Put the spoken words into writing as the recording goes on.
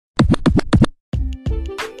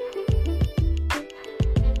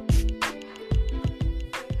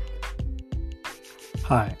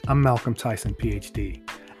Hi, I'm Malcolm Tyson, PhD,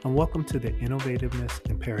 and welcome to the Innovativeness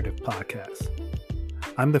Imperative podcast.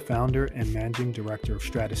 I'm the founder and managing director of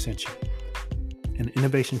Stratascension, an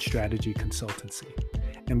innovation strategy consultancy,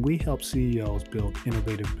 and we help CEOs build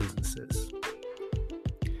innovative businesses.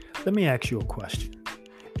 Let me ask you a question.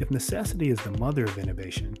 If necessity is the mother of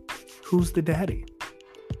innovation, who's the daddy?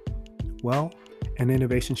 Well, an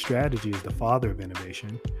innovation strategy is the father of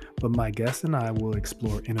innovation, but my guest and I will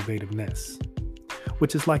explore innovativeness,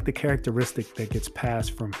 which is like the characteristic that gets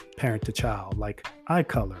passed from parent to child, like eye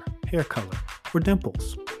color, hair color, or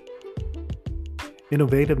dimples.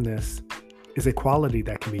 Innovativeness is a quality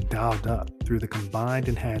that can be dialed up through the combined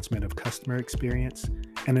enhancement of customer experience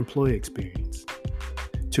and employee experience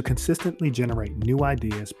to consistently generate new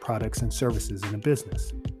ideas, products, and services in a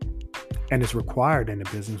business. And is required in a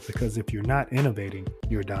business because if you're not innovating,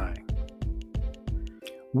 you're dying.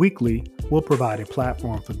 Weekly, we'll provide a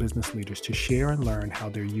platform for business leaders to share and learn how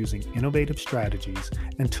they're using innovative strategies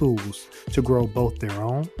and tools to grow both their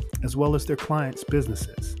own as well as their clients'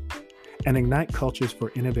 businesses and ignite cultures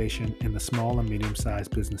for innovation in the small and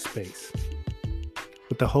medium-sized business space.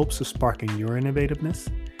 With the hopes of sparking your innovativeness,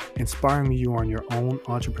 inspiring you on your own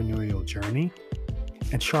entrepreneurial journey,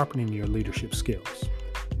 and sharpening your leadership skills.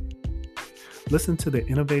 Listen to the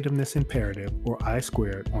Innovativeness Imperative, or I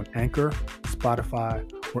Squared, on Anchor, Spotify,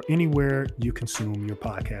 or anywhere you consume your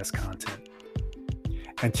podcast content.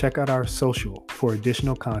 And check out our social for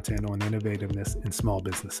additional content on innovativeness in small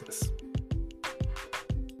businesses.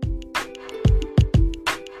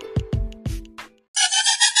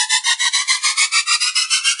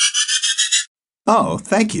 Oh,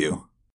 thank you.